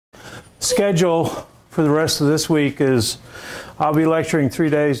schedule for the rest of this week is I'll be lecturing 3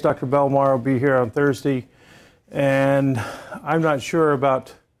 days. Dr. Belmar will be here on Thursday. And I'm not sure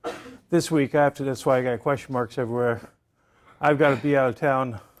about this week. That's why I got question marks everywhere. I've got to be out of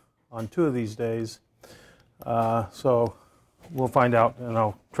town on 2 of these days. So we'll find out, and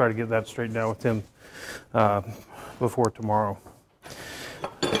I'll try to get that straightened out with him before tomorrow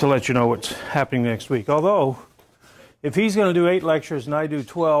to let you know what's happening next week. Although, if he's going to do 8 lectures and I do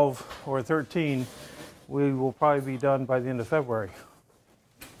 12 or 13, we will probably be done by the end of February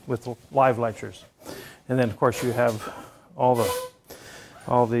with live lectures. And then, of course, you have all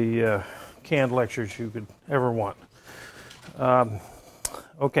the canned lectures you could ever want.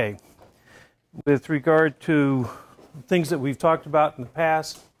 Okay. With regard to things that we've talked about in the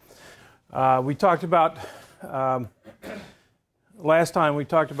past, we talked about last time we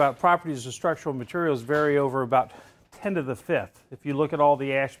talked about properties of structural materials vary over about 10 to the 5th. If you look at all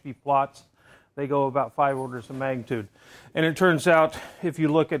the Ashby plots, they go about 5 orders of magnitude. And it turns out, if you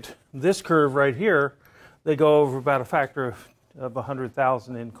look at this curve right here, they go over about a factor of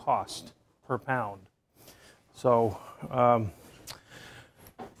 100,000 in cost per pound. So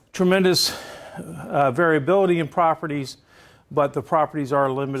tremendous variability in properties, but the properties are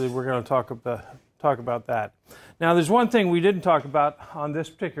limited. We're going to talk about that. Now, there's one thing we didn't talk about on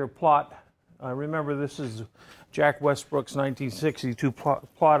this particular plot. Remember, this is Jack Westbrook's 1962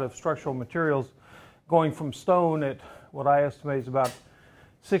 plot of structural materials going from stone at what I estimate is about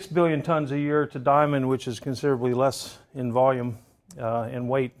 6 billion tons a year to diamond, which is considerably less in volume and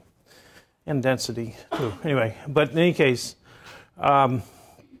weight and density too. Anyway, but in any case, the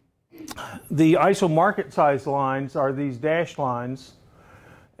ISO market size lines are these dashed lines,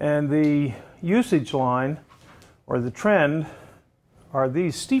 and the usage line or the trend are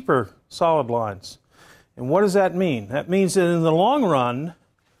these steeper solid lines. And what does that mean? That means that in the long run,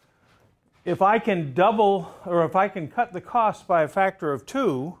 if I can double, or if I can cut the cost by a factor of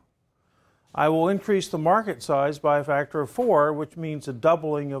 2, I will increase the market size by a factor of 4, which means a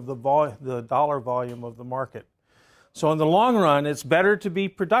doubling of the dollar volume of the market. So in the long run, it's better to be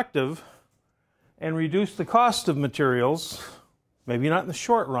productive and reduce the cost of materials. Maybe not in the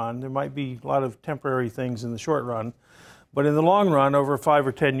short run. There might be a lot of temporary things in the short run. But in the long run, over 5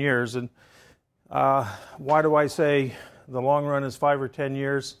 or 10 years, and why do I say the long run is 5 or 10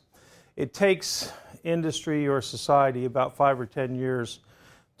 years? It takes industry or society about 5 or 10 years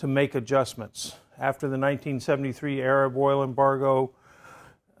to make adjustments. After the 1973 Arab oil embargo,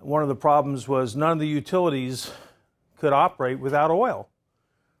 one of the problems was none of the utilities could operate without oil.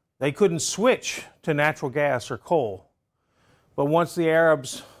 They couldn't switch to natural gas or coal. But once the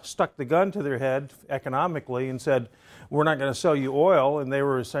Arabs stuck the gun to their head economically and said, we're not going to sell you oil, and they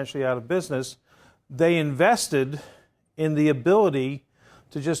were essentially out of business, they invested in the ability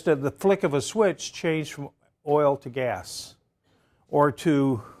to just at the flick of a switch change from oil to gas, or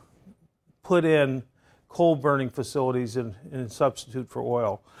to put in coal burning facilities in substitute for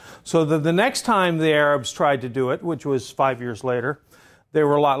oil. So the next time the Arabs tried to do it, which was 5 years later, they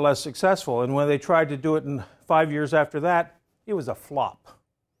were a lot less successful. And when they tried to do it in 5 years after that, it was a flop,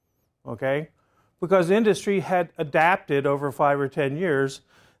 okay? Because industry had adapted over 5 or 10 years.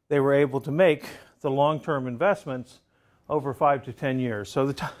 They were able to make the long-term investments over 5 to 10 years.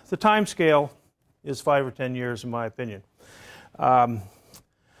 So the time scale is 5 or 10 years, in my opinion. And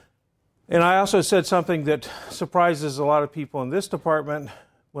I also said something that surprises a lot of people in this department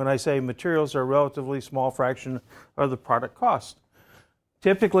when I say materials are a relatively small fraction of the product cost.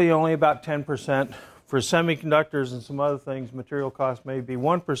 Typically only about 10%. For semiconductors and some other things, material cost may be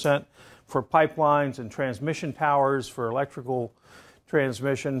 1%. For pipelines and transmission towers, for electrical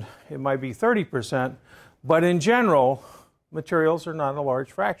transmission, it might be 30%. But in general, materials are not a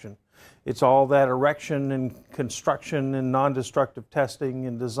large fraction. It's all that erection and construction and non-destructive testing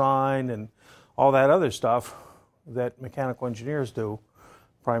and design and all that other stuff that mechanical engineers do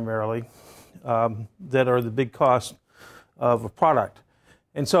primarily that are the big cost of a product.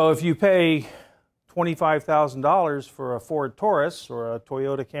 And so if you pay $25,000 for a Ford Taurus or a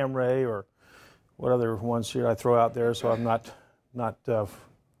Toyota Camry or what other ones should I throw out there, so I'm not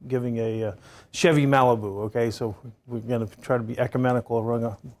giving a Chevy Malibu, okay? So we're going to try to be ecumenical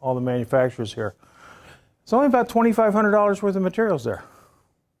among all the manufacturers here. It's only about $2,500 worth of materials there.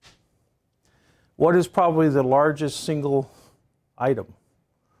 What is probably the largest single item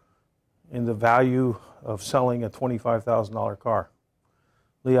in the value of selling a $25,000 car?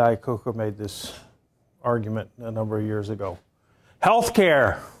 Lee Iacocca made this argument a number of years ago.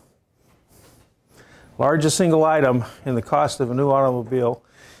 Healthcare. Largest single item in the cost of a new automobile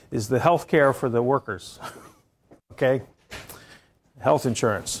is the health care for the workers. Okay? Health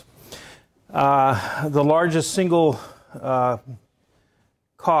insurance. The largest single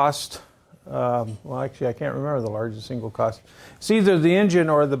cost, well, actually, I can't remember the largest single cost. It's either the engine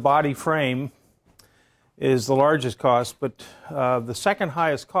or the body frame is the largest cost, but the second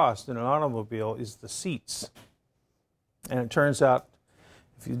highest cost in an automobile is the seats. And it turns out,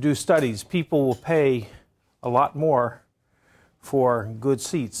 if you do studies, people will pay a lot more for good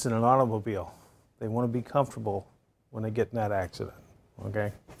seats in an automobile. They want to be comfortable when they get in that accident.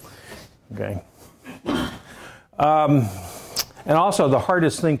 Okay? Okay. And also, the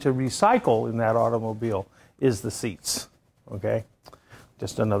hardest thing to recycle in that automobile is the seats. Okay?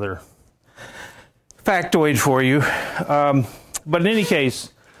 Just another factoid for you. But in any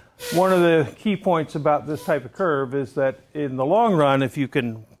case, one of the key points about this type of curve is that in the long run, if you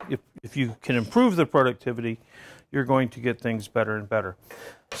can improve the productivity, you're going to get things better and better.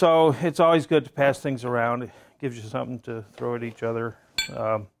 So it's always good to pass things around. It gives you something to throw at each other.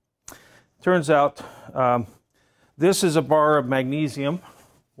 Turns out this is a bar of magnesium,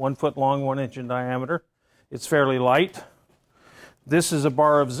 1 foot long, 1 inch in diameter. It's fairly light. This is a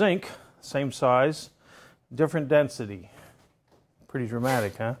bar of zinc, same size, different density. Pretty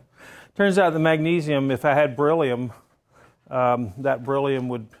dramatic, huh? Turns out the magnesium, if I had beryllium, that beryllium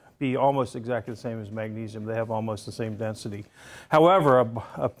would be almost exactly the same as magnesium. They have almost the same density. However,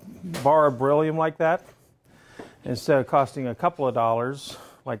 a bar of beryllium like that, instead of costing a couple of dollars,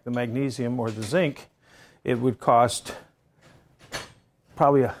 like the magnesium or the zinc, it would cost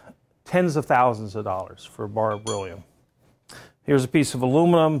probably tens of thousands of dollars for a bar of beryllium. Here's a piece of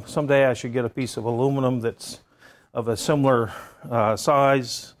aluminum. Someday I should get a piece of aluminum that's of a similar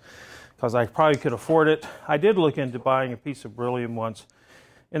size, because I probably could afford it. I did look into buying a piece of beryllium once,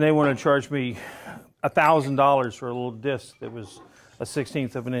 and they wanted to charge me $1,000 for a little disc that was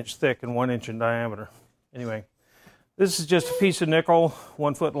 1/16 of an inch thick and 1 inch in diameter. Anyway, this is just a piece of nickel,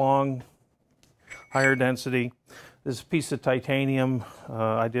 1 foot long, higher density. This is a piece of titanium.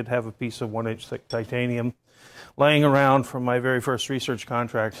 I did have a piece of 1 inch thick titanium laying around from my very first research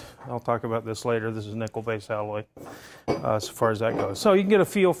contract. I'll talk about this later. This is nickel-based alloy, as far as that goes. So you can get a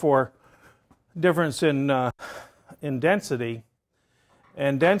feel for difference in density.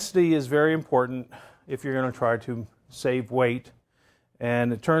 And density is very important if you're going to try to save weight.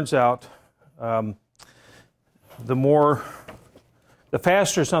 And it turns out the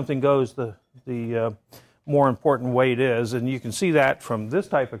faster something goes, the more important weight is. And you can see that from this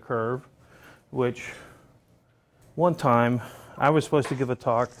type of curve, which one time I was supposed to give a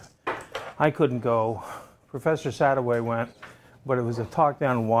talk. I couldn't go. Professor Sadaway went, but it was a talk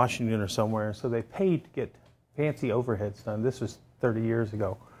down in Washington or somewhere, so they paid to get fancy overheads done. This was 30 years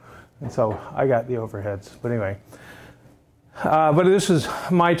ago, and so I got the overheads. But anyway, but this is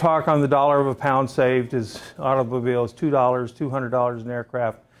my talk on the dollar of a pound saved. Is automobiles $2, $200 in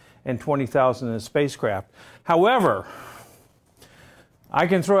aircraft, and $20,000 in a spacecraft. However, I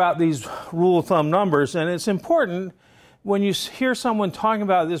can throw out these rule of thumb numbers, and it's important when you hear someone talking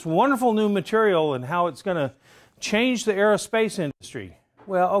about this wonderful new material and how it's going to change the aerospace industry.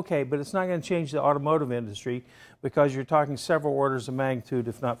 Well, okay, but it's not going to change the automotive industry, because you're talking several orders of magnitude,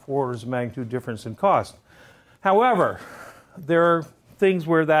 if not 4 orders of magnitude difference in cost. However, there are things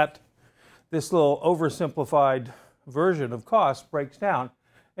where this little oversimplified version of cost breaks down,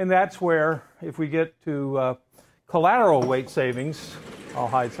 and that's where, if we get to collateral weight savings, I'll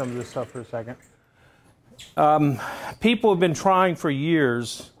hide some of this stuff for a second. People have been trying for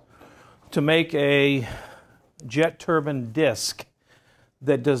years to make a jet turbine disc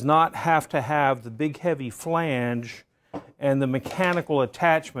that does not have to have the big heavy flange and the mechanical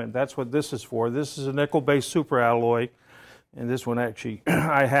attachment. That's what this is for. This is a nickel-based superalloy, and this one actually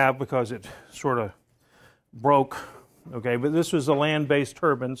I have because it sort of broke. Okay, but this was a land-based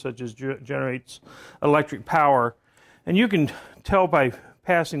turbine, such as generates electric power. And you can tell by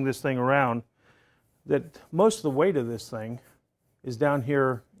passing this thing around that most of the weight of this thing is down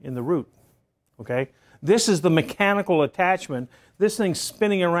here in the root. Okay? This is the mechanical attachment. This thing's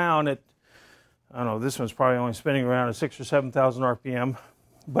spinning around at, I don't know, this one's probably only spinning around at 6,000 or 7,000 RPM,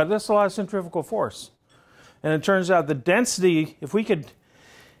 but that's a lot of centrifugal force. And it turns out the density, if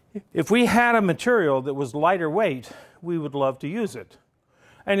we had a material that was lighter weight, we would love to use it.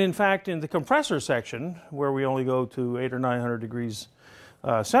 And in fact, in the compressor section, where we only go to 800 or 900 degrees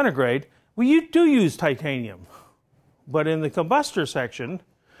centigrade, we do use titanium. But in the combustor section,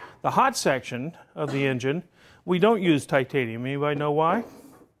 the hot section of the engine, we don't use titanium. Anybody know why?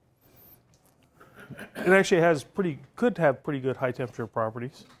 It actually could have pretty good high temperature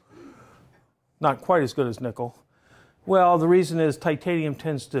properties. Not quite as good as nickel. Well, the reason is titanium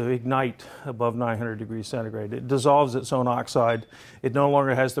tends to ignite above 900 degrees centigrade. It dissolves its own oxide. It no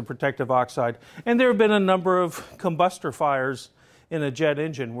longer has the protective oxide. And there have been a number of combustor fires in a jet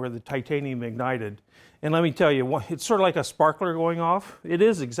engine where the titanium ignited. And let me tell you, it's sort of like a sparkler going off. It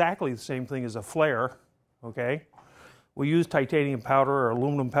is exactly the same thing as a flare, okay? We use titanium powder or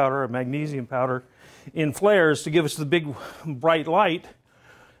aluminum powder or magnesium powder in flares to give us the big bright light.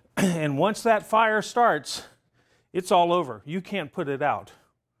 And once that fire starts, it's all over. You can't put it out.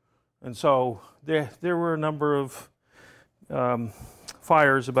 And so there were a number of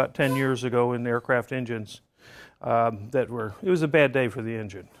fires about 10 years ago in aircraft engines it was a bad day for the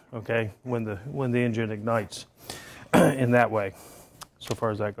engine, okay, when the engine ignites in that way, so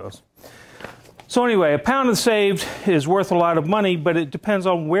far as that goes. So anyway, a pound saved is worth a lot of money, but it depends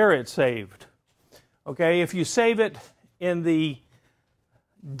on where it's saved. Okay, if you save it in the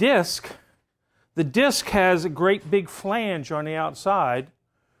disc has a great big flange on the outside,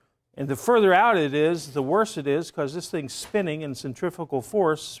 and the further out it is, the worse it is, because this thing's spinning, and centrifugal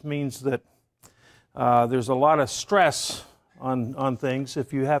force means that there's a lot of stress on things.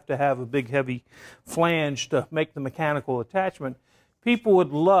 If you have to have a big heavy flange to make the mechanical attachment, people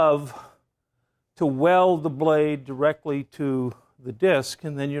would love to weld the blade directly to the disc,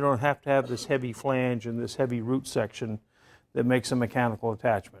 and then you don't have to have this heavy flange and this heavy root section that makes a mechanical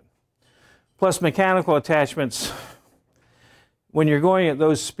attachment. Plus, mechanical attachments, when you're going at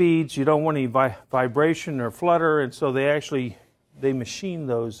those speeds, you don't want any vibration or flutter, and so they machine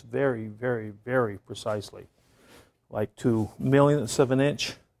those very, very, very precisely, like to millionths of an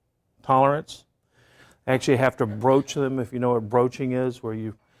inch tolerance. Actually have to broach them, if you know what broaching is, where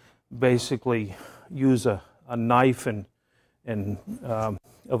you basically use a knife and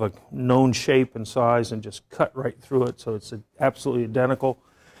of a known shape and size and just cut right through it so it's absolutely identical.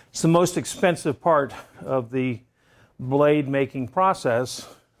 It's the most expensive part of the blade making process,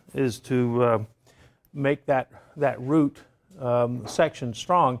 is to make that root section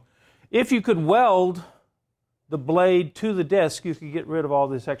strong. If you could weld the blade to the disc, you could get rid of all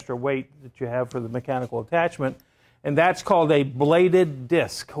this extra weight that you have for the mechanical attachment, and that's called a bladed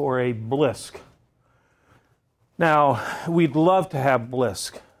disc or a blisk. Now, we'd love to have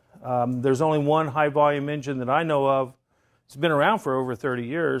blisk. There's only one high volume engine that I know of. It's been around for over 30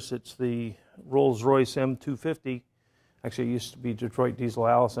 years. It's the Rolls-Royce M250. Actually, it used to be Detroit Diesel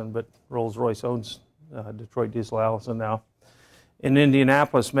Allison, but Rolls-Royce owns Detroit Diesel Allison now. In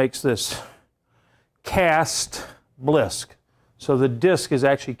Indianapolis, makes this cast blisk. So the disc is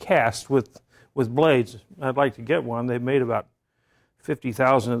actually cast with blades. I'd like to get one. They've made about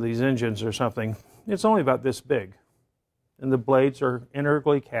 50,000 of these engines or something. It's only about this big. And the blades are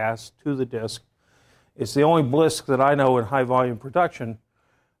integrally cast to the disc. It's the only blisk that I know in high volume production.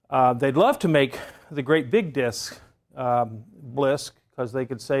 They'd love to make the great big disc blisk, because they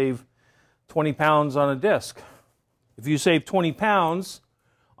could save 20 pounds on a disc. If you save 20 pounds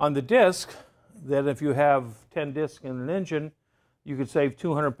on the disc, then if you have 10 discs in an engine, you could save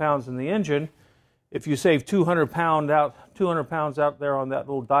 200 pounds in the engine. If you save 200 pounds out there on that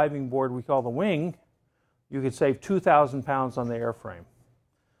little diving board we call the wing, you could save 2,000 pounds on the airframe.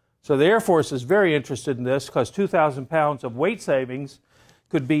 So the Air Force is very interested in this, because 2,000 pounds of weight savings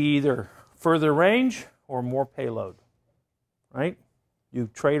could be either further range or more payload, right? You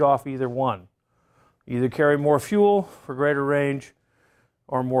trade off either one. Either carry more fuel for greater range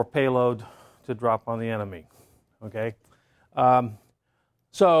or more payload to drop on the enemy, okay?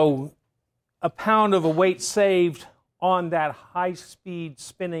 So a pound of a weight saved on that high-speed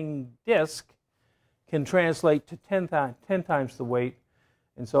spinning disc can translate to 10 times the weight.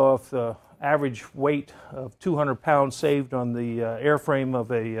 And so if the average weight of 200 pounds saved on the airframe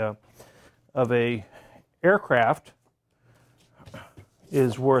of a aircraft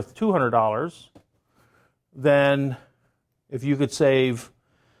is worth $200, then if you could save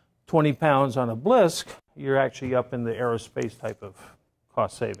 20 pounds on a blisk, you're actually up in the aerospace type of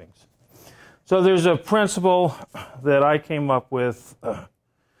cost savings. So there's a principle that I came up with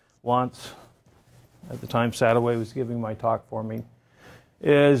once, at the time Sadoway was giving my talk for me,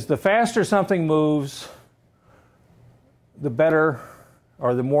 is the faster something moves, the better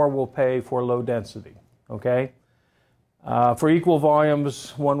or the more we'll pay for low density, okay? For equal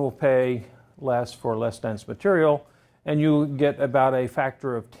volumes, one will pay less for less dense material, and you get about a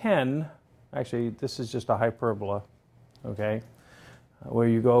factor of 10. Actually, this is just a hyperbola, okay? Where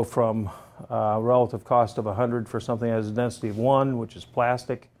you go from relative cost of 100 for something that has a density of 1, which is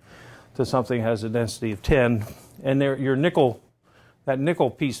plastic, to something that has a density of 10. And there, your nickel, that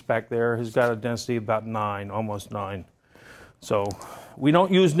nickel piece back there has got a density of about 9, almost 9. So we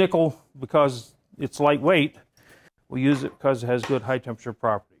don't use nickel because it's lightweight. We use it because it has good high temperature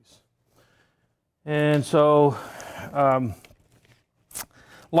properties. And so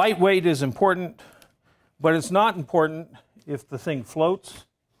lightweight is important, but it's not important if the thing floats.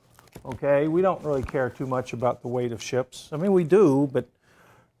 Okay, we don't really care too much about the weight of ships. I mean, we do, but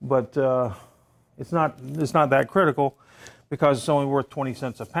it's not that critical because it's only worth 20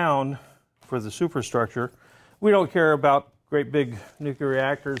 cents a pound for the superstructure. We don't care about great big nuclear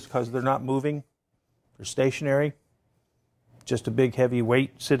reactors because they're not moving. They're stationary, just a big heavy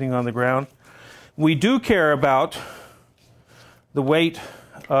weight sitting on the ground. We do care about the weight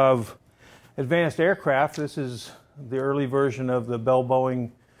of advanced aircraft. This is the early version of the Bell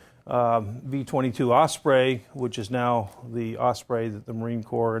Boeing V-22 Osprey, which is now the Osprey that the Marine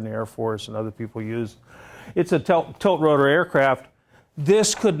Corps and the Air Force and other people use. It's a tilt rotor aircraft.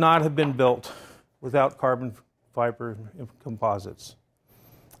 This could not have been built without carbon fiber composites.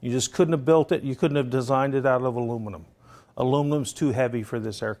 You just couldn't have built it. You couldn't have designed it out of aluminum. Aluminum's too heavy for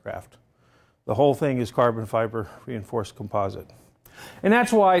this aircraft. The whole thing is carbon fiber reinforced composite. And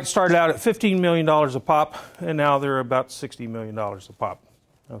that's why it started out at $15 million a pop, and now they're about $60 million a pop,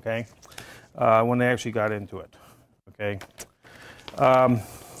 okay, when they actually got into it, okay.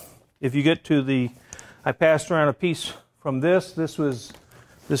 If you get to the, I passed around a piece from this. This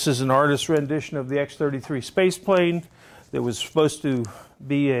is an artist's rendition of the X-33 space plane that was supposed to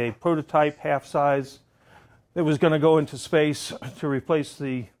be a prototype, half size, that was going to go into space to replace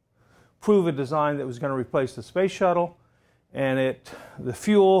prove a design that was going to replace the space shuttle. And the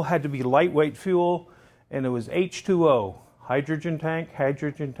fuel had to be lightweight fuel, and it was H2O, hydrogen tank,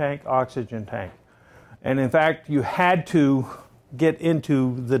 oxygen tank. And in fact, you had to get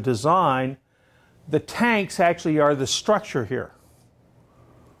into the design. The tanks actually are the structure here.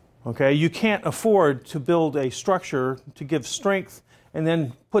 Okay, you can't afford to build a structure to give strength and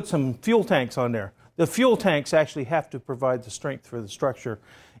then put some fuel tanks on there. The fuel tanks actually have to provide the strength for the structure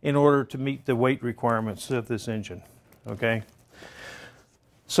in order to meet the weight requirements of this engine. Okay,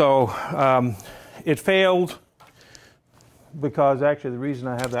 so it failed because actually the reason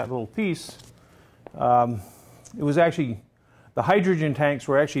I have that little piece, it was actually, the hydrogen tanks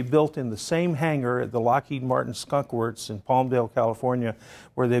were actually built in the same hangar at the Lockheed Martin Skunk Works in Palmdale, California,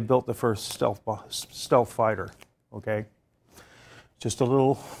 where they built the first stealth fighter. Okay, just a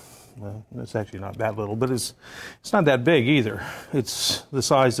little, well, it's actually not that little, but it's not that big either. It's the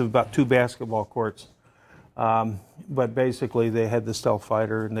size of about 2 basketball courts. But basically they had the stealth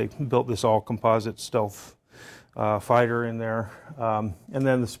fighter, and they built this all composite stealth fighter in there, and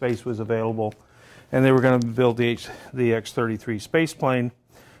then the space was available, and they were going to build the X-33 space plane.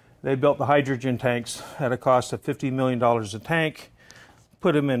 They built the hydrogen tanks at a cost of $50 million a tank,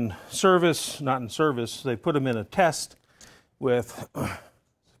 put them in service, not in service, they put them in a test with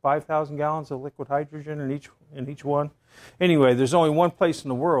 5,000 gallons of liquid hydrogen in each one. Anyway, there's only one place in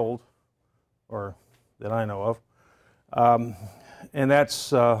the world, or that I know of, and that's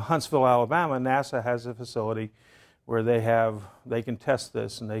Huntsville, Alabama. NASA has a facility where they can test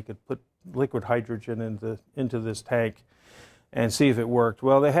this, and they could put liquid hydrogen into this tank and see if it worked.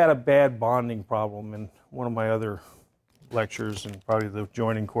 Well, they had a bad bonding problem. In one of my other lectures, and probably the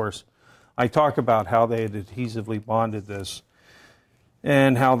joining course, I talk about how they had adhesively bonded this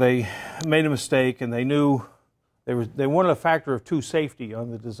and how they made a mistake, and they knew they wanted a factor of 2 safety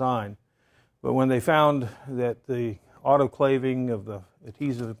on the design. But when they found that the autoclaving of the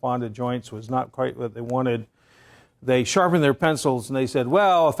adhesive bonded joints was not quite what they wanted, they sharpened their pencils and they said,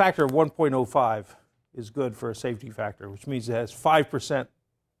 well, a factor of 1.05 is good for a safety factor, which means it has 5%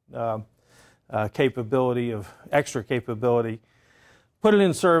 capability of extra capability. Put it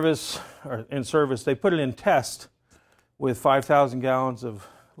in service, they put it in test with 5,000 gallons of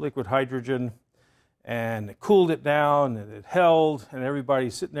liquid hydrogen, and it cooled it down, and it held, and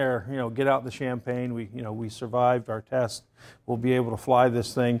everybody's sitting there, you know, get out the champagne. We survived our test. We'll be able to fly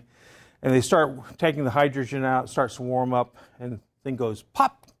this thing. And they start taking the hydrogen out, it starts to warm up, and the thing goes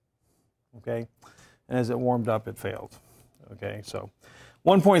pop. Okay, and as it warmed up, it failed. Okay, so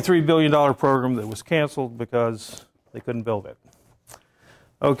 $1.3 billion program that was canceled because they couldn't build it.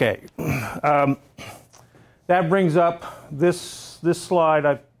 Okay, that brings up this slide.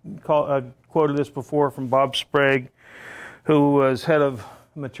 I quoted this before from Bob Sprague, who was head of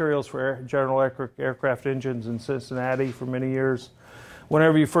materials for General Electric aircraft engines in Cincinnati for many years.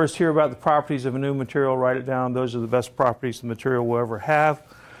 Whenever you first hear about the properties of a new material, write it down. Those are the best properties the material will ever have.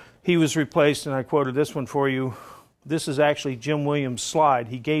 He was replaced, and I quoted this one for you. This is actually Jim Williams' slide.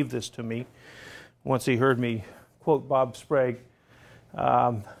 He gave this to me once he heard me quote Bob Sprague.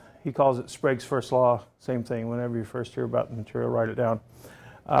 He calls it Sprague's first law. Same thing. Whenever you first hear about the material, write it down.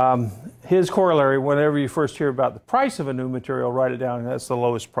 His corollary, whenever you first hear about the price of a new material, write it down, and that's the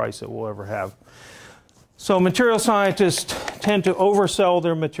lowest price it will ever have. So material scientists tend to oversell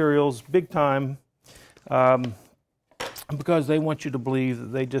their materials big time because they want you to believe that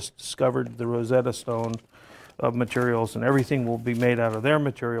they just discovered the Rosetta Stone of materials and everything will be made out of their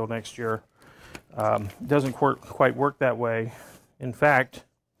material next year. It doesn't quite work that way. In fact,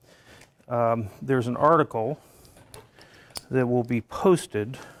 there's an article that will be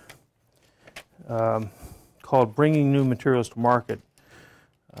posted called Bringing New Materials to Market.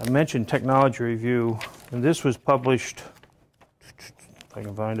 I mentioned Technology Review, and this was published, if I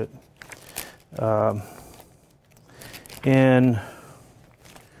can find it, can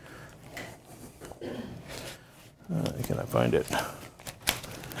I find it?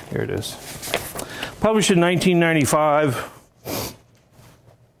 Here it is. Published in 1995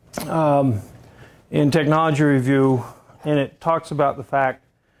 in Technology Review, and it talks about the fact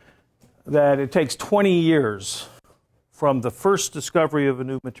that it takes 20 years from the first discovery of a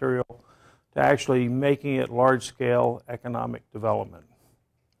new material to actually making it large-scale economic development,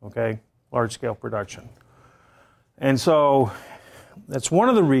 okay, large-scale production. And so that's one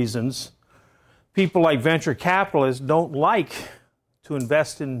of the reasons people like venture capitalists don't like to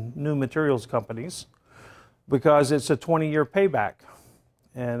invest in new materials companies, because it's a 20-year payback.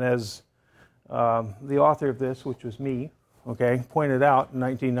 And as the author of this, which was me, okay, pointed out in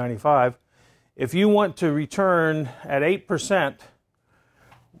 1995, if you want to return at 8%,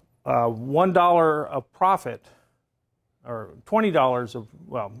 $1 of profit, or $20 of,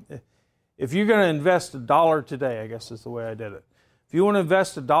 well, if you're going to invest $1 today, I guess is the way I did it. If you want to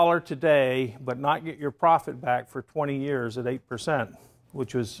invest $1 today, but not get your profit back for 20 years at 8%,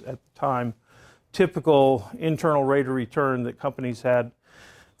 which was at the time typical internal rate of return that companies had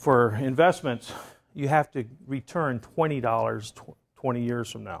for investments, you have to return $20 20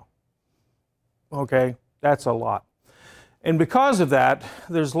 years from now. Okay, that's a lot. And because of that,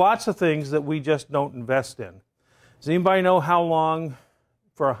 there's lots of things that we just don't invest in. Does anybody know how long,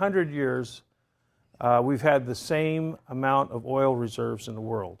 for 100 years, we've had the same amount of oil reserves in the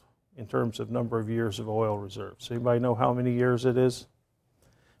world in terms of number of years of oil reserves? Anybody know how many years it is?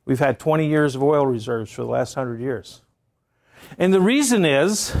 We've had 20 years of oil reserves for the last 100 years. And the reason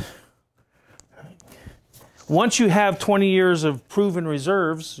is, once you have 20 years of proven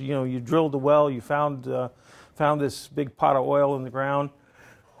reserves, you know, you drilled a well, you found this big pot of oil in the ground.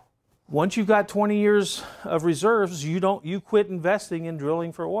 Once you've got 20 years of reserves, you quit investing in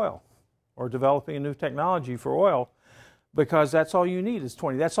drilling for oil or developing a new technology for oil, because that's all you need is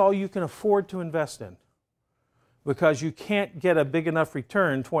 20. That's all you can afford to invest in, because you can't get a big enough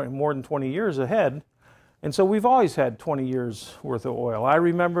return more than 20 years ahead. And so we've always had 20 years worth of oil. I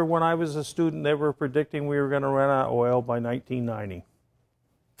remember when I was a student, they were predicting we were going to run out of oil by 1990.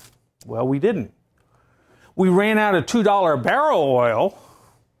 Well, we didn't. We ran out of $2 a barrel oil,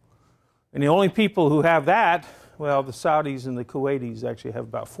 and the only people who have that, well, the Saudis and the Kuwaitis actually have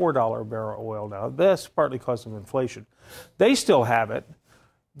about $4 a barrel oil now. That's partly because of inflation. They still have it,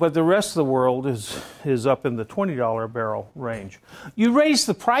 but the rest of the world is up in the $20 a barrel range. You raise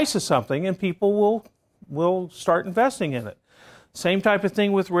the price of something and people will start investing in it. Same type of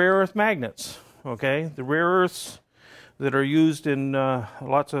thing with rare earth magnets, okay? The rare earths that are used in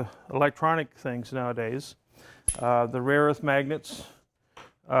lots of electronic things nowadays, the rare earth magnets,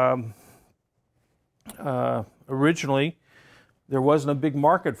 originally there wasn't a big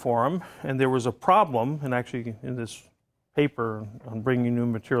market for them, and there was a problem, and actually in this paper on bringing new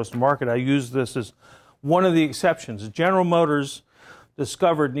materials to market, I use this as one of the exceptions. General Motors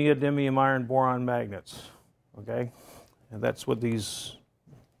discovered neodymium iron boron magnets, okay? And that's what these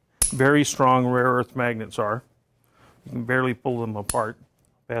very strong rare earth magnets are. You can barely pull them apart.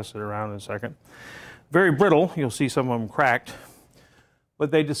 Pass it around in a second. Very brittle. You'll see some of them cracked.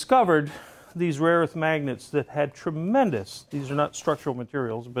 But they discovered these rare earth magnets that had tremendous, these are not structural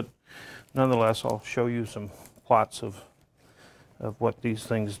materials, but nonetheless I'll show you some plots of what these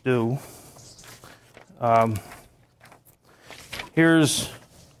things do. Here's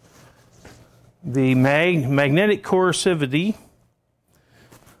the magnetic coercivity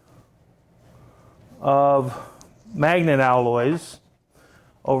of magnet alloys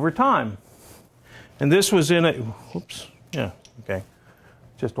over time. And this was in a, whoops, yeah, okay,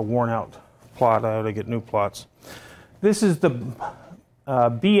 just a worn out plot. I ought to get new plots. This is the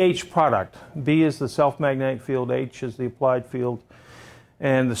BH product. B is the self-magnetic field, H is the applied field,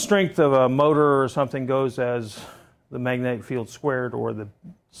 and the strength of a motor or something goes as the magnetic field squared, or the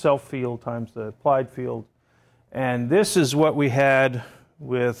self field times the applied field. And this is what we had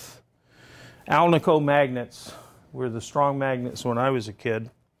with Alnico magnets, were the strong magnets when I was a kid.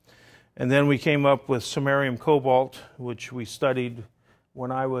 And then we came up with samarium cobalt, which we studied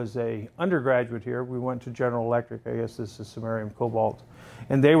when I was a undergraduate here. We went to General Electric. I guess this is samarium cobalt.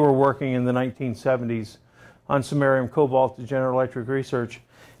 And they were working in the 1970s on samarium cobalt to General Electric research.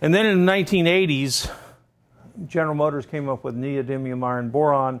 And then in the 1980s, General Motors came up with neodymium iron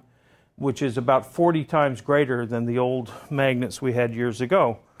boron, which is about 40 times greater than the old magnets we had years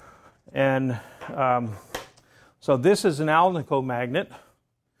ago. And so this is an Alnico magnet.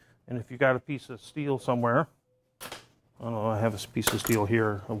 And if you got a piece of steel somewhere, I don't know, I have a piece of steel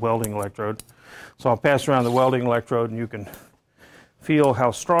here, a welding electrode. So I'll pass around the welding electrode and you can feel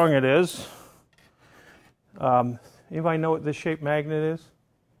how strong it is. Anybody know what this shaped magnet is?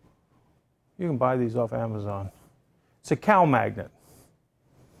 You can buy these off Amazon. It's a cow magnet.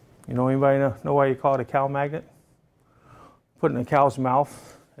 You know, anybody know why you call it a cow magnet? Put it in a cow's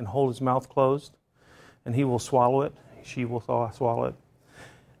mouth and hold his mouth closed, and he will swallow it. She will swallow it.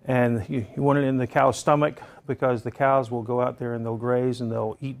 And you want it in the cow's stomach because the cows will go out there and they'll graze and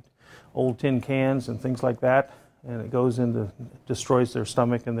they'll eat old tin cans and things like that. And it goes into, destroys their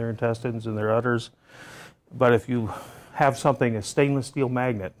stomach and their intestines and their udders. But if you have something, a stainless steel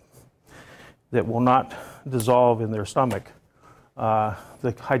magnet, that will not dissolve in their stomach,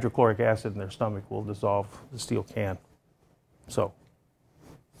 the hydrochloric acid in their stomach will dissolve the steel can. So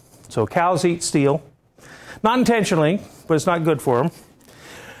cows eat steel, not intentionally, but it's not good for them.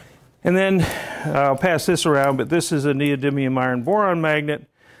 And then I'll pass this around, but this is a neodymium iron boron magnet,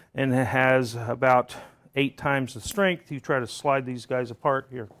 and it has about 8 times the strength. You try to slide these guys apart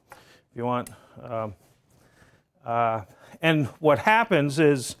here if you want. And what happens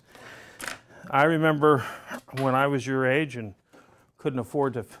is, I remember when I was your age and couldn't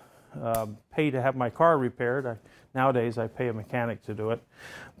afford to pay to have my car repaired. Nowadays, I pay a mechanic to do it.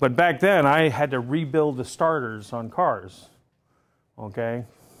 But back then, I had to rebuild the starters on cars, okay?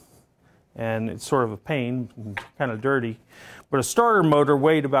 And it's sort of a pain, kind of dirty. But a starter motor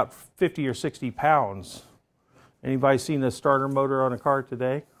weighed about 50 or 60 pounds. Anybody seen a starter motor on a car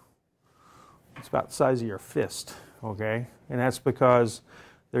today? It's about the size of your fist, okay? And that's because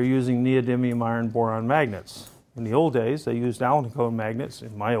they're using neodymium iron boron magnets. In the old days, they used Alnico magnets,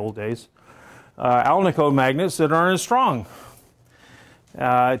 in my old days, Alnico magnets that aren't as strong.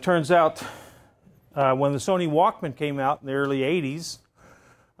 It turns out when the Sony Walkman came out in the early 80s,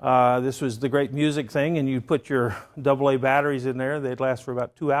 this was the great music thing, and you put your AA batteries in there, they'd last for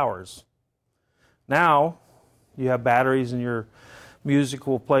about 2 hours. Now, you have batteries and your music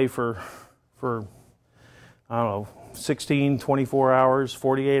will play for I don't know, 16, 24 hours,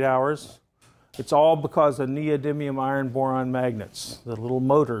 48 hours. It's all because of neodymium iron boron magnets. The little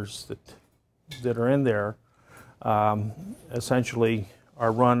motors that are in there essentially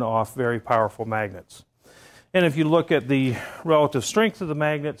are run off very powerful magnets. And if you look at the relative strength of the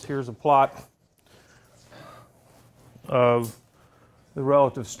magnets, here's a plot of the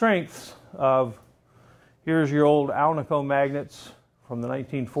relative strengths of, here's your old Alnico magnets from the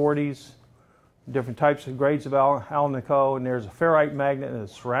 1940s. Different types of grades of Alnico, and there's a ferrite magnet and a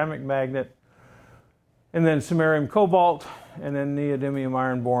ceramic magnet, and then samarium cobalt, and then neodymium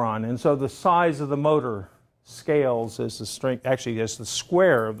iron boron. And so the size of the motor scales as the strength, actually as the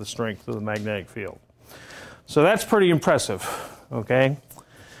square of the strength of the magnetic field. So that's pretty impressive, okay?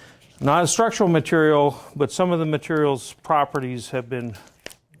 Not a structural material, but some of the material's properties have been,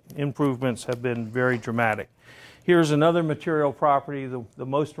 improvements have been very dramatic. Here's another material property, the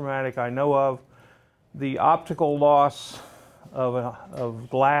most dramatic I know of. The optical loss of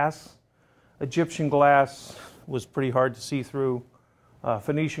glass. Egyptian glass was pretty hard to see through.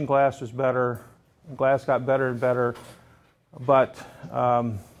 Phoenician glass was better. Glass got better and better. But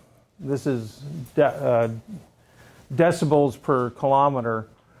this is decibels per kilometer.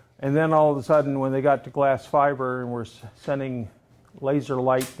 And then all of a sudden, when they got to glass fiber and were sending laser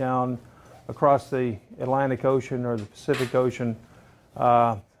light down across the Atlantic Ocean or the Pacific Ocean,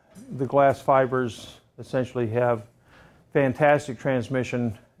 the glass fibers essentially have fantastic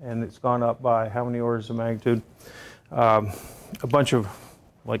transmission, and it's gone up by how many orders of magnitude? A bunch of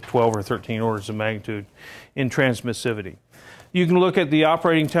like 12 or 13 orders of magnitude in transmissivity. You can look at the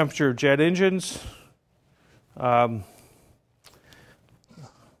operating temperature of jet engines.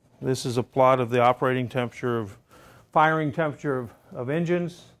 This is a plot of the operating temperature of firing temperature of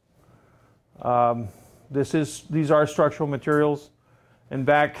engines. These are structural materials, and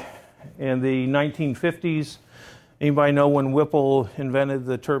back in the 1950s, anybody know when Whipple invented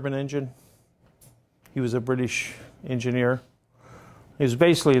the turbine engine? He was a British engineer. It was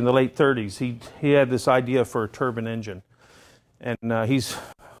basically in the late 30s. He had this idea for a turbine engine, and I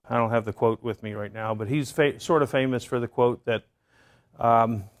don't have the quote with me right now, but he's sort of famous for the quote that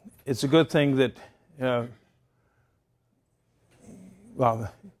it's a good thing that,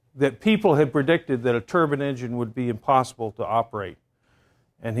 well, that people had predicted that a turbine engine would be impossible to operate.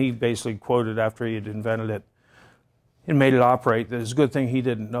 And he basically quoted after he had invented it and made it operate that it's a good thing he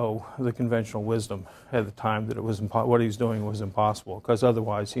didn't know the conventional wisdom at the time that it was what he was doing was impossible, because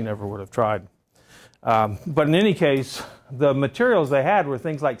otherwise he never would have tried. But in any case, the materials they had were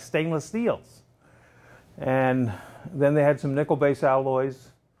things like stainless steels. And then they had some nickel-based alloys,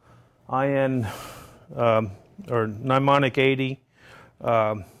 IN or Nimonic 80,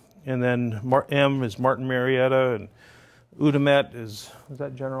 and then M is Martin Marietta, and Udamet is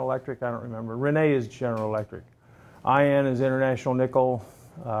that General Electric? I don't remember. Rene is General Electric. IN is International Nickel.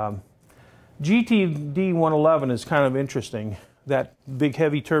 GTD 111 is kind of interesting. That big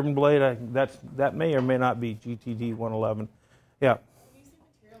heavy turbine blade, that may or may not be GTD 111. Yeah. When you say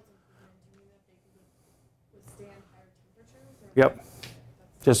materials improvement, do you mean that they could withstand higher temperatures? Yep.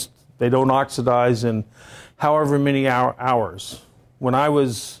 Just they don't oxidize in however many hours. When I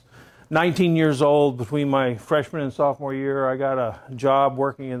was 19 years old, between my freshman and sophomore year, I got a job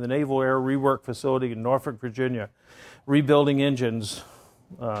working in the Naval Air Rework Facility in Norfolk, Virginia, rebuilding engines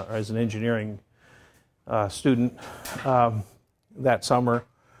as an engineering student that summer.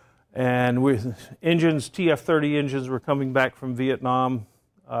 And with engines, TF-30 engines were coming back from Vietnam,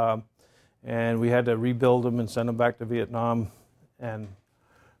 and we had to rebuild them and send them back to Vietnam. And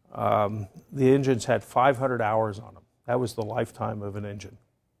the engines had 500 hours on them. That was the lifetime of an engine.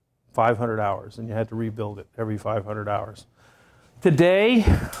 500 hours, and you had to rebuild it every 500 hours. Today,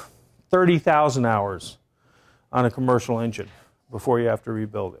 30,000 hours on a commercial engine before you have to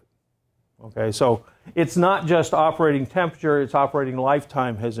rebuild it. Okay, so it's not just operating temperature, its operating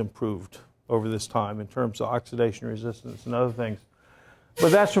lifetime has improved over this time in terms of oxidation resistance and other things.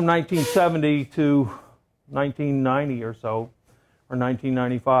 But that's from 1970 to 1990 or so, or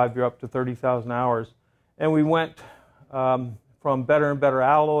 1995, you're up to 30,000 hours. And we went from better and better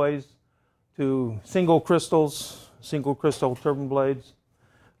alloys to single crystal turbine blades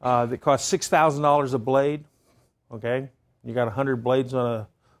that cost $6,000 a blade. Okay, you got 100 blades on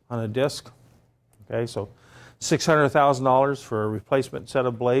a disc. Okay, so $600,000 for a replacement set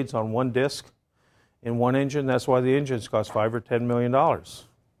of blades on one disc in one engine. That's why the engines cost $5 or $10 million.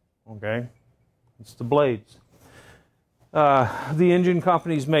 Okay, it's the blades. The engine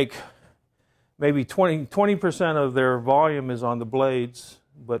companies make maybe 20% of their volume is on the blades,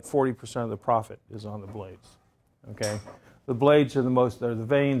 but 40% of the profit is on the blades. Okay, the blades are the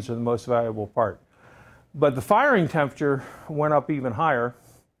vanes are the most valuable part. But the firing temperature went up even higher.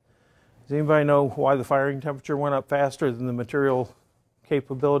 Does anybody know why the firing temperature went up faster than the material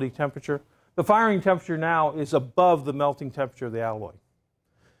capability temperature? The firing temperature now is above the melting temperature of the alloy.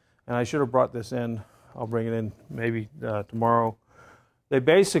 And I should have brought this in. I'll bring it in maybe tomorrow. They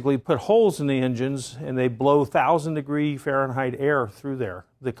basically put holes in the engines and they blow 1,000-degree Fahrenheit air through there,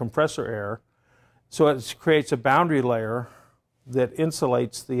 the compressor air. So it creates a boundary layer that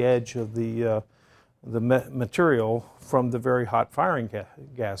insulates the edge of the material from the very hot firing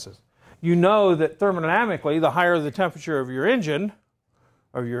gases. You know that thermodynamically, the higher the temperature of your engine,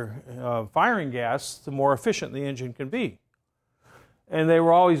 of your firing gas, the more efficient the engine can be. And they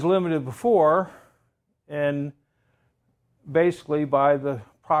were always limited before, and basically by the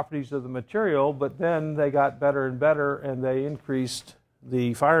properties of the material, but then they got better and better, and they increased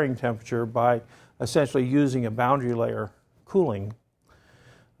the firing temperature by essentially using a boundary layer cooling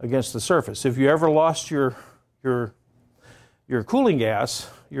against the surface. If you ever lost your cooling gas,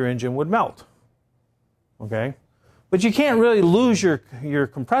 your engine would melt. Okay? But you can't really lose your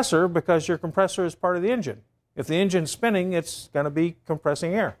compressor because your compressor is part of the engine. If the engine's spinning, it's going to be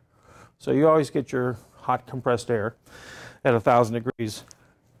compressing air. So you always get your hot compressed air at 1,000 degrees.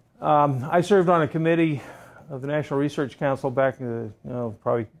 I served on a committee of the National Research Council back in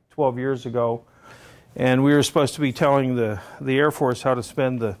probably 12 years ago, and we were supposed to be telling the Air Force how to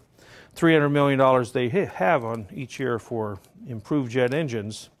spend the $300 million they have on each year for improved jet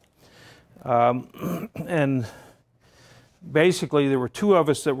engines. And basically there were two of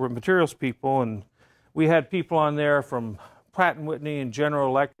us that were materials people, and we had people on there from Pratt & Whitney and General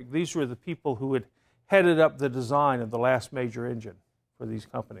Electric. These were the people who had headed up the design of the last major engine for these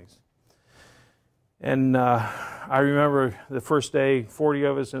companies. And I remember the first day, 40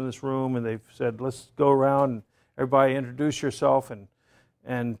 of us in this room, and they said, let's go around and everybody introduce yourself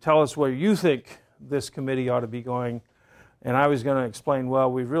and tell us where you think this committee ought to be going. And I was going to explain,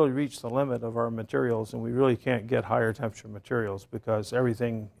 well, we've really reached the limit of our materials, and we really can't get higher temperature materials because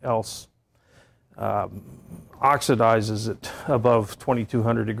everything else oxidizes at above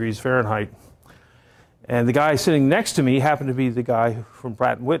 2,200 degrees Fahrenheit. And the guy sitting next to me happened to be the guy from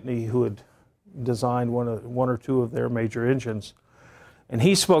Pratt & Whitney who had designed one or two of their major engines. And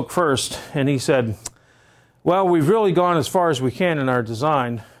he spoke first, and he said, well, we've really gone as far as we can in our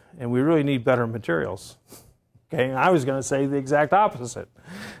design, and we really need better materials. Okay, and I was going to say the exact opposite,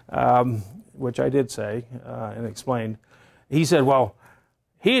 which I did say and explained. He said, well,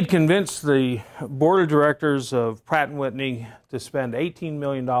 he had convinced the board of directors of Pratt & Whitney to spend $18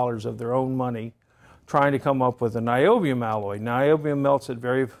 million of their own money trying to come up with a niobium alloy. Niobium melts at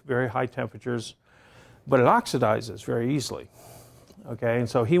very, very high temperatures, but it oxidizes very easily. Okay, and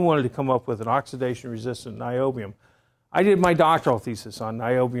so he wanted to come up with an oxidation-resistant niobium. I did my doctoral thesis on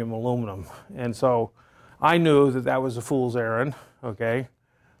niobium aluminum, and so I knew that that was a fool's errand, okay?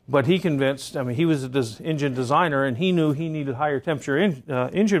 But he convinced, I mean, he was an engine designer, and he knew he needed higher temperature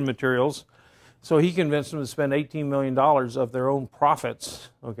engine materials, so he convinced them to spend $18 million of their own profits,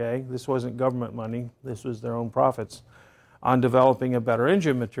 okay? This wasn't government money, this was their own profits, on developing a better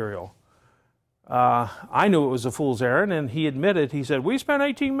engine material. I knew it was a fool's errand, and he admitted, he said, we spent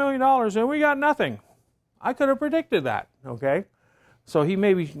 $18 million and we got nothing. I could have predicted that, okay? So he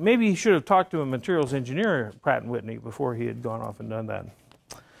maybe he should have talked to a materials engineer at Pratt & Whitney before he had gone off and done that.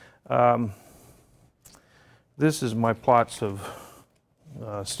 This is my plots of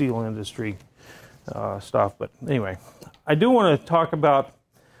steel industry stuff, but anyway, I do want to talk about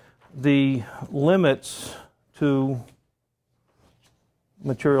the limits to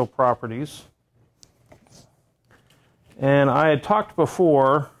material properties. And I had talked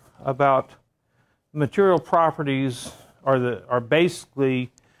before about material properties are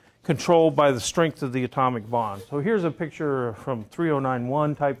basically controlled by the strength of the atomic bond. So here's a picture from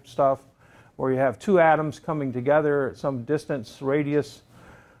 3091 type stuff where you have two atoms coming together at some distance, radius.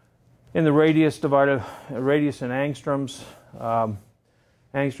 In the radius divided, radius in angstroms,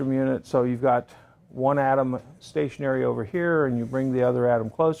 angstrom unit. So you've got one atom stationary over here, and you bring the other atom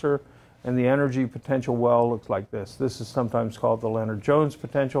closer, and the energy potential well looks like this. This is sometimes called the Lennard-Jones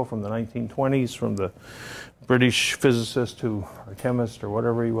potential from the 1920s, from the British physicist or chemist or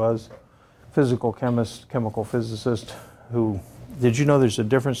whatever he was, physical chemist, chemical physicist, who, did you know there's a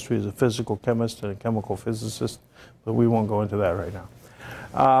difference between a physical chemist and a chemical physicist? But we won't go into that right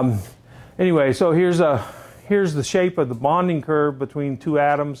now. Anyway, so here's the shape of the bonding curve between two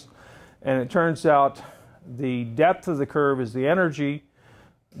atoms, and it turns out the depth of the curve is the energy.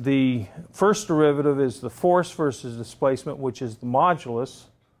 The first derivative is the force versus displacement, which is the modulus,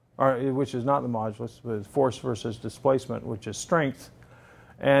 or which is not the modulus, but force versus displacement, which is strength.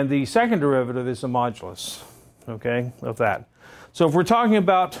 And the second derivative is the modulus, okay, of that. So if we're talking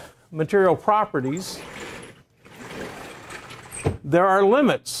about material properties, there are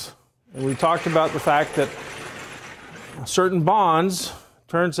limits. And we talked about the fact that certain bonds,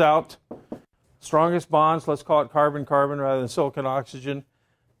 turns out, strongest bonds, let's call it carbon-carbon rather than silicon-oxygen,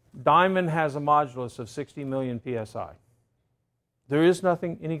 diamond has a modulus of 60 million psi. There is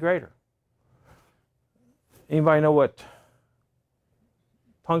nothing any greater. Anybody know what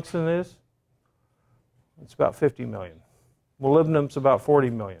tungsten is? It's about 50 million. Molybdenum's about 40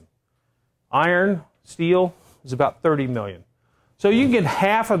 million. Iron, steel, is about 30 million. So you can get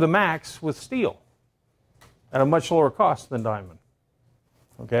half of the max with steel at a much lower cost than diamond.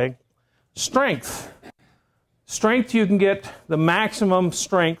 Okay? Strength. Strength, you can get the maximum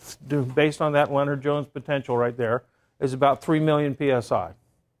strength based on that Lennard-Jones potential right there is about 3 million psi.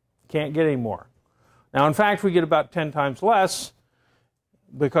 Can't get any more. Now, in fact, we get about 10 times less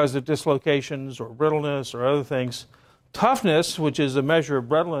because of dislocations or brittleness or other things. Toughness, which is a measure of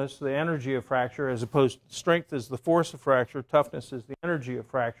brittleness, the energy of fracture, as opposed to strength is the force of fracture, toughness is the energy of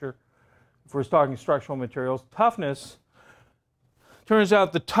fracture. If we're talking structural materials, toughness, turns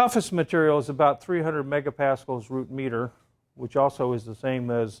out the toughest material is about 300 megapascals root meter, which also is the same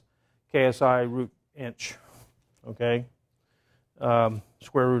as KSI root inch, okay,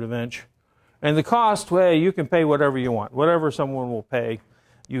 square root of inch. And the cost, well, you can pay whatever you want. Whatever someone will pay,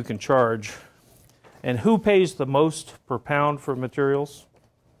 you can charge. And who pays the most per pound for materials?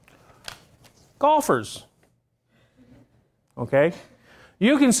 Golfers. Okay?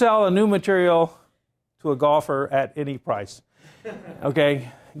 You can sell a new material to a golfer at any price.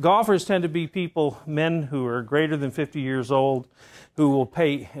 Okay? Golfers tend to be people, men who are greater than 50 years old, who will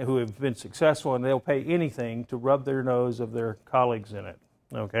pay, who have been successful, and they'll pay anything to rub their nose of their colleagues in it.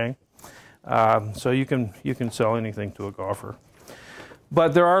 Okay? So you can sell anything to a golfer.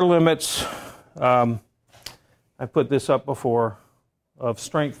 But there are limits. I put this up before, of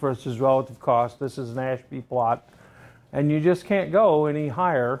strength versus relative cost. This is an Ashby plot. And you just can't go any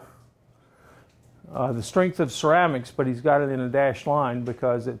higher. The strength of ceramics, but he's got it in a dashed line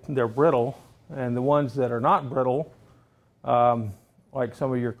because they're brittle, and the ones that are not brittle, like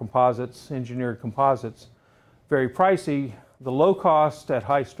some of your composites, engineered composites, very pricey. The low cost at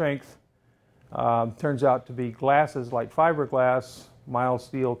high strength turns out to be glasses like fiberglass, mild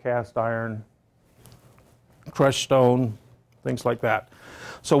steel, cast iron, crushed stone, things like that.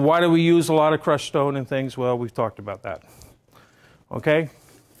 So why do we use a lot of crushed stone and things? Well, we've talked about that. Okay?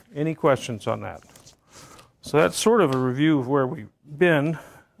 Any questions on that? So that's sort of a review of where we've been.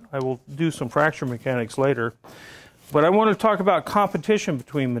 I will do some fracture mechanics later. But I want to talk about competition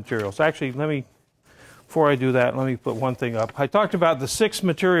between materials. Actually, before I do that, let me put one thing up. I talked about the 6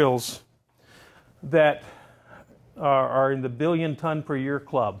 materials that are in the billion ton per year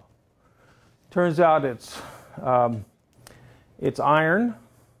club. Turns out it's iron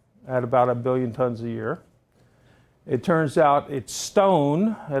at about 1 billion tons a year. It turns out it's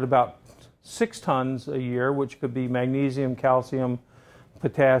stone at about 6 tons a year, which could be magnesium, calcium,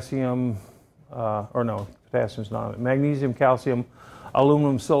 potassium, potassium's not, magnesium, calcium,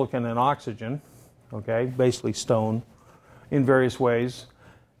 aluminum, silicon, and oxygen, okay, basically stone in various ways.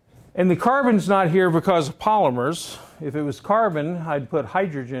 And the carbon's not here because of polymers. If it was carbon, I'd put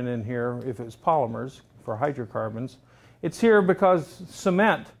hydrogen in here if it was polymers for hydrocarbons. It's here because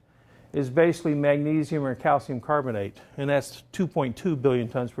cement is basically magnesium or calcium carbonate, and that's 2.2 billion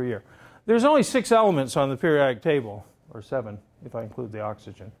tons per year. There's only 6 elements on the periodic table, or 7 if I include the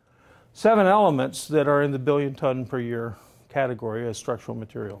oxygen. 7 elements that are in the billion ton per year category as structural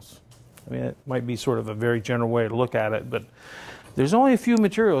materials. I mean, it might be sort of a very general way to look at it, but there's only a few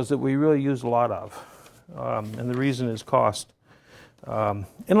materials that we really use a lot of, and the reason is cost,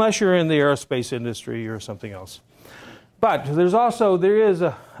 unless you're in the aerospace industry or something else. But there is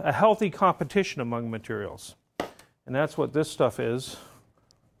a healthy competition among materials, and that's what this stuff is.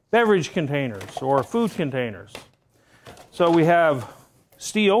 Beverage containers or food containers. So we have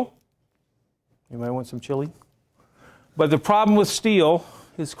steel. You might want some chili. But the problem with steel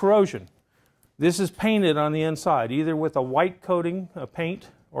is corrosion. This is painted on the inside, either with a white coating, a paint,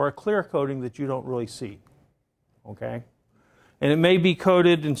 or a clear coating that you don't really see. Okay? And it may be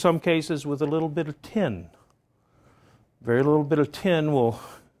coated in some cases with a little bit of tin. Very little bit of tin will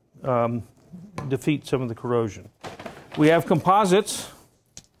defeat some of the corrosion. We have composites,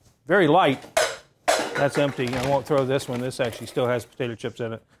 very light. That's empty. I won't throw this one. This actually still has potato chips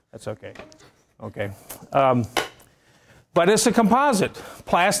in it. That's okay. Okay. But it's a composite.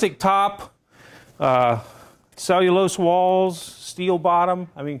 Plastic top, cellulose walls, steel bottom.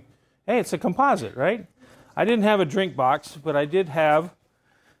 I mean, hey, it's a composite, right? I didn't have a drink box, but I did have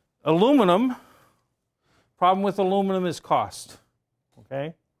aluminum. Problem with aluminum is cost.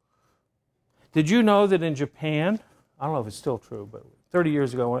 Okay? Did you know that in Japan, I don't know if it's still true, but 30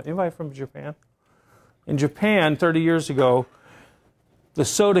 years ago, anybody from Japan? In Japan, 30 years ago, the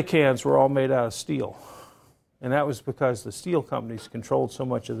soda cans were all made out of steel. And that was because the steel companies controlled so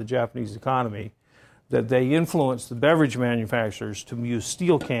much of the Japanese economy that they influenced the beverage manufacturers to use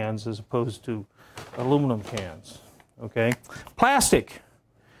steel cans as opposed to aluminum cans. Okay? Plastic.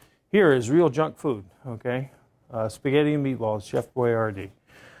 Here is real junk food. Okay? Spaghetti and meatballs, Chef Boyardee.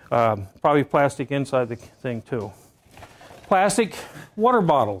 Probably plastic inside the thing too. Plastic water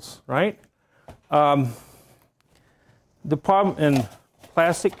bottles, right? The problem in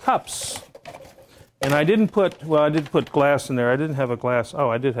plastic cups. And I didn't put, well, I did put glass in there. I didn't have a glass. Oh,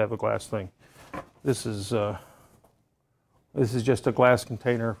 I did have a glass thing. This is just a glass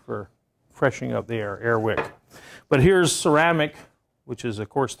container for freshening up the air wick. But here's ceramic, which is a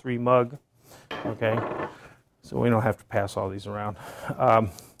course 3 mug. Okay, so we don't have to pass all these around.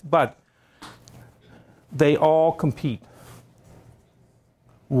 But they all compete.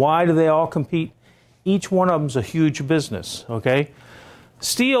 Why do they all compete? Each one of them is a huge business. Okay,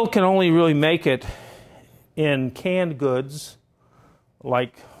 steel can only really make it in canned goods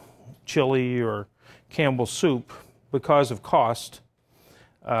like chili or Campbell's soup because of cost.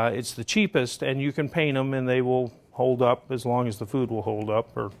 It's the cheapest, and you can paint them and they will hold up as long as the food will hold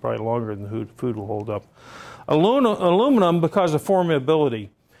up, or probably longer than the food will hold up. Aluminum, because of formability,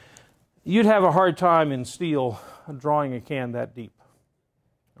 you'd have a hard time in steel drawing a can that deep,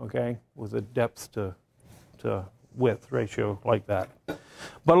 okay, with a depth to width ratio like that.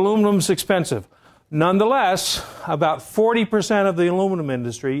 But aluminum's expensive. Nonetheless, about 40% of the aluminum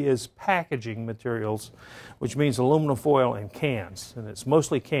industry is packaging materials, which means aluminum foil and cans, and it's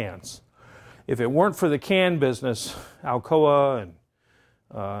mostly cans. If it weren't for the can business, Alcoa and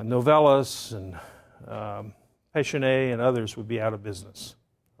Novellus and Pechenay and others would be out of business.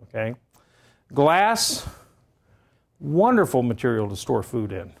 Okay? Glass, wonderful material to store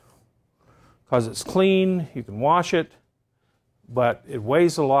food in because it's clean, you can wash it, but it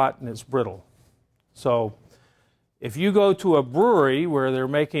weighs a lot and it's brittle. So if you go to a brewery where they're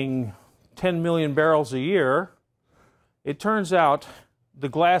making 10 million barrels a year, it turns out the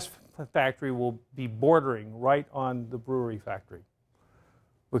glass factory will be bordering right on the brewery factory,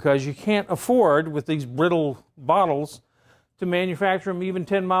 because you can't afford, with these brittle bottles, to manufacture them even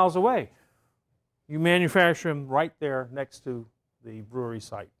 10 miles away. You manufacture them right there next to the brewery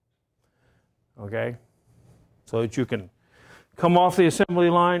site, okay? So that you can come off the assembly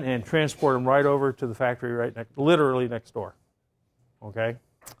line and transport them right over to the factory right next, literally next door, okay?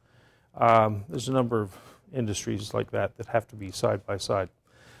 There's a number of industries like that that have to be side by side.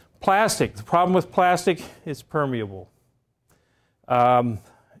 Plastic. The problem with plastic is permeable.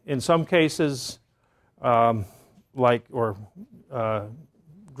 In some cases, drink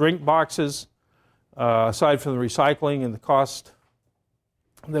boxes, aside from the recycling and the cost,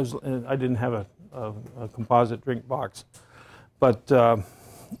 I didn't have a composite drink box, but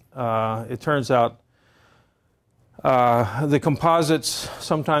it turns out the composites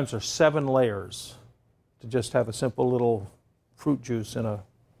sometimes are 7 layers to just have a simple little fruit juice in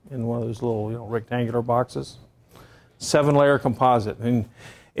one of those little rectangular boxes. 7-layer composite, and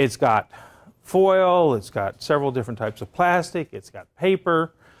it's got foil, it's got several different types of plastic, it's got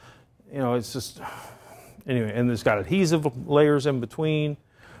paper, it's just, anyway, and it's got adhesive layers in between.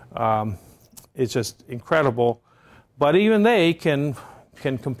 It's just incredible, but even they can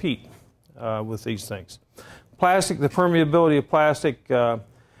compete with these things. Plastic, the permeability of plastic,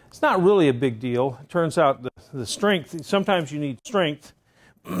 it's not really a big deal. It turns out the strength, sometimes you need strength,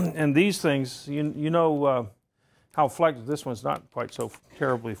 and these things, how flexible, this one's not quite so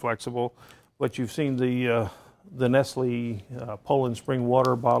terribly flexible, but you've seen the Nestle Poland Spring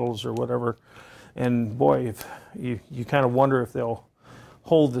water bottles or whatever, and boy, if you kind of wonder if they'll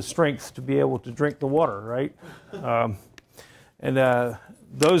hold the strength to be able to drink the water, right?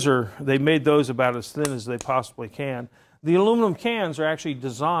 They made those about as thin as they possibly can. The aluminum cans are actually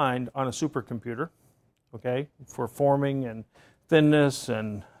designed on a supercomputer, okay, for forming and thinness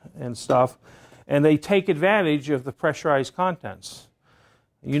and stuff, and they take advantage of the pressurized contents.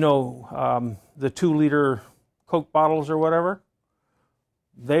 The 2-liter Coke bottles or whatever,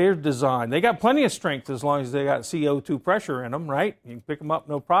 they're designed, they got plenty of strength as long as they got CO2 pressure in them, right? You can pick them up,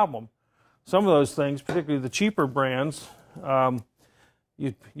 no problem. Some of those things, particularly the cheaper brands,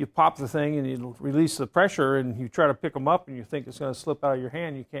 you pop the thing and you release the pressure and you try to pick them up and you think it's going to slip out of your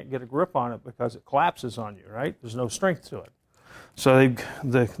hand. You can't get a grip on it because it collapses on you, right? There's no strength to it. So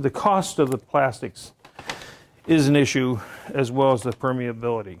the cost of the plastics is an issue, as well as the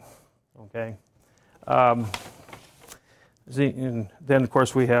permeability, okay? And then, of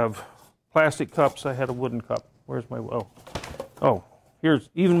course, we have plastic cups. I had a wooden cup. Where's my, here's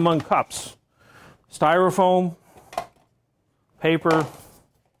even among cups. Styrofoam, paper,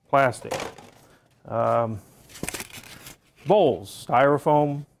 plastic. Bowls,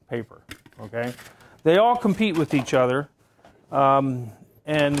 styrofoam, paper, okay? They all compete with each other,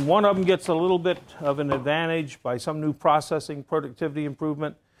 and one of them gets a little bit of an advantage by some new processing productivity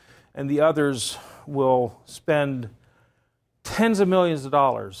improvement, and the others will spend tens of millions of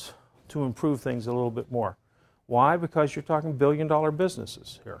dollars to improve things a little bit more. Why? Because you're talking billion-dollar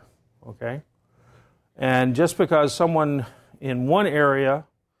businesses here, okay? And just because someone in one area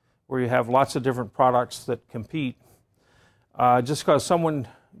where you have lots of different products that compete, just because someone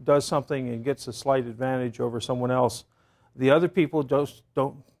does something and gets a slight advantage over someone else, the other people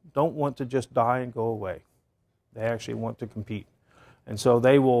don't want to just die and go away. They actually want to compete. And so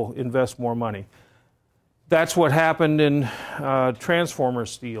they will invest more money. That's what happened in transformer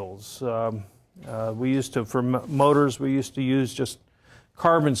steels. For motors, we used to use just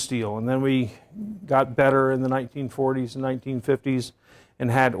carbon steel, and then we got better in the 1940s and 1950s and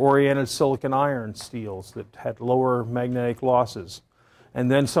had oriented silicon iron steels that had lower magnetic losses.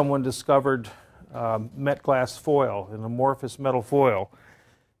 And then someone discovered met glass foil, an amorphous metal foil,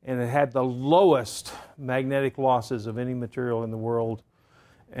 and it had the lowest magnetic losses of any material in the world.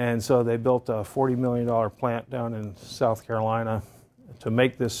 And so they built a $40 million plant down in South Carolina to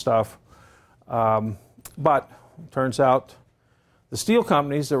make this stuff. But it turns out the steel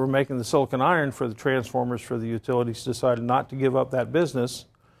companies that were making the silicon iron for the transformers for the utilities decided not to give up that business,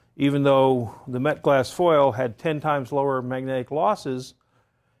 even though the met glass foil had 10 times lower magnetic losses.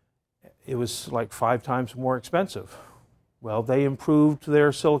 It was like 5 times more expensive. Well, they improved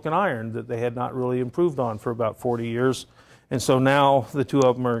their silicon iron that they had not really improved on for about 40 years. And so now the two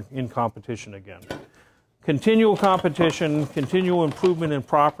of them are in competition again. Continual competition, continual improvement in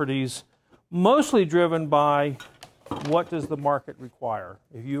properties, mostly driven by what does the market require.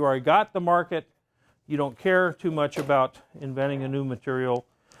 If you already got the market, you don't care too much about inventing a new material.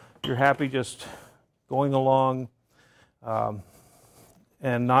 You're happy just going along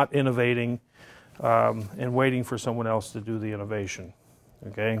and not innovating and waiting for someone else to do the innovation.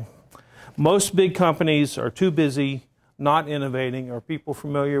 Okay? Most big companies are too busy not innovating. Are people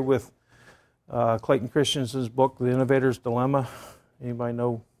familiar with Clayton Christensen's book, The Innovator's Dilemma? Anybody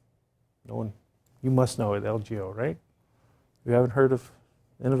know? No one? You must know it, LGO, right? You haven't heard of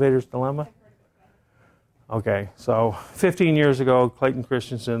Innovator's Dilemma? Okay, so 15 years ago, Clayton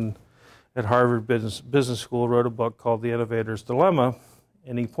Christensen at Harvard Business School wrote a book called The Innovator's Dilemma,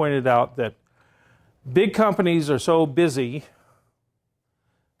 and he pointed out that big companies are so busy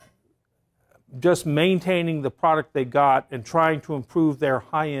just maintaining the product they got and trying to improve their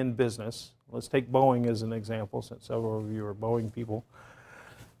high-end business. Let's take Boeing as an example, since several of you are Boeing people.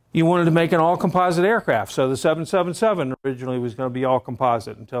 You wanted to make an all-composite aircraft, so the 777 originally was going to be all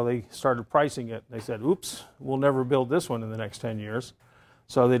composite until they started pricing it. They said, oops, we'll never build this one in the next 10 years.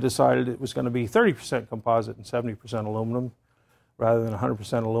 So they decided it was going to be 30% composite and 70% aluminum rather than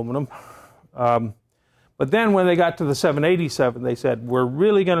 100% aluminum. But then when they got to the 787, they said, we're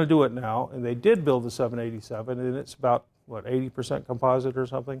really going to do it now. And they did build the 787, and it's about, what, 80% composite or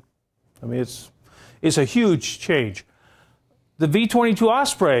something? I mean, it's a huge change. The V-22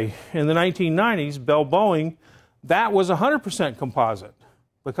 Osprey in the 1990s, Bell Boeing, that was 100% composite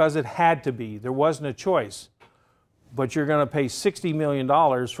because it had to be. There wasn't a choice. But you're going to pay $60 million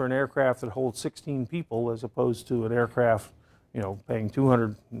for an aircraft that holds 16 people as opposed to an aircraft, you know, paying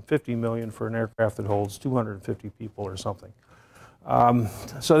 $250 million for an aircraft that holds 250 people or something.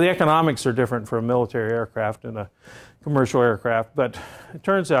 So the economics are different for a military aircraft and a commercial aircraft. But it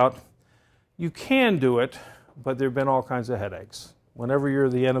turns out you can do it, but there have been all kinds of headaches. Whenever you're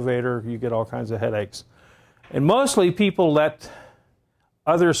the innovator, you get all kinds of headaches. And mostly people let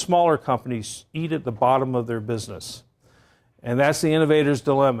other smaller companies eat at the bottom of their business. And that's the innovator's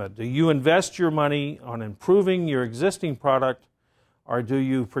dilemma. Do you invest your money on improving your existing product, or do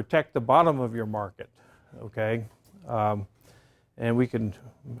you protect the bottom of your market? Okay? And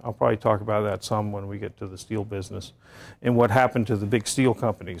I'll probably talk about that some when we get to the steel business and what happened to the big steel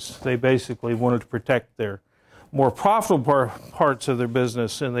companies. They basically wanted to protect their more profitable parts of their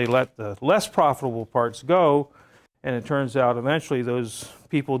business, and they let the less profitable parts go. And it turns out eventually those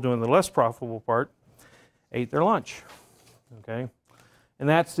people doing the less profitable part ate their lunch. Okay? And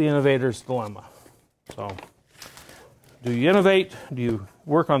that's the innovator's dilemma. So, do you innovate? Do you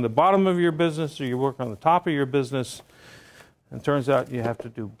work on the bottom of your business? Or do you work on the top of your business? And it turns out you have to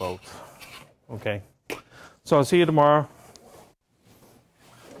do both. Okay? So I'll see you tomorrow.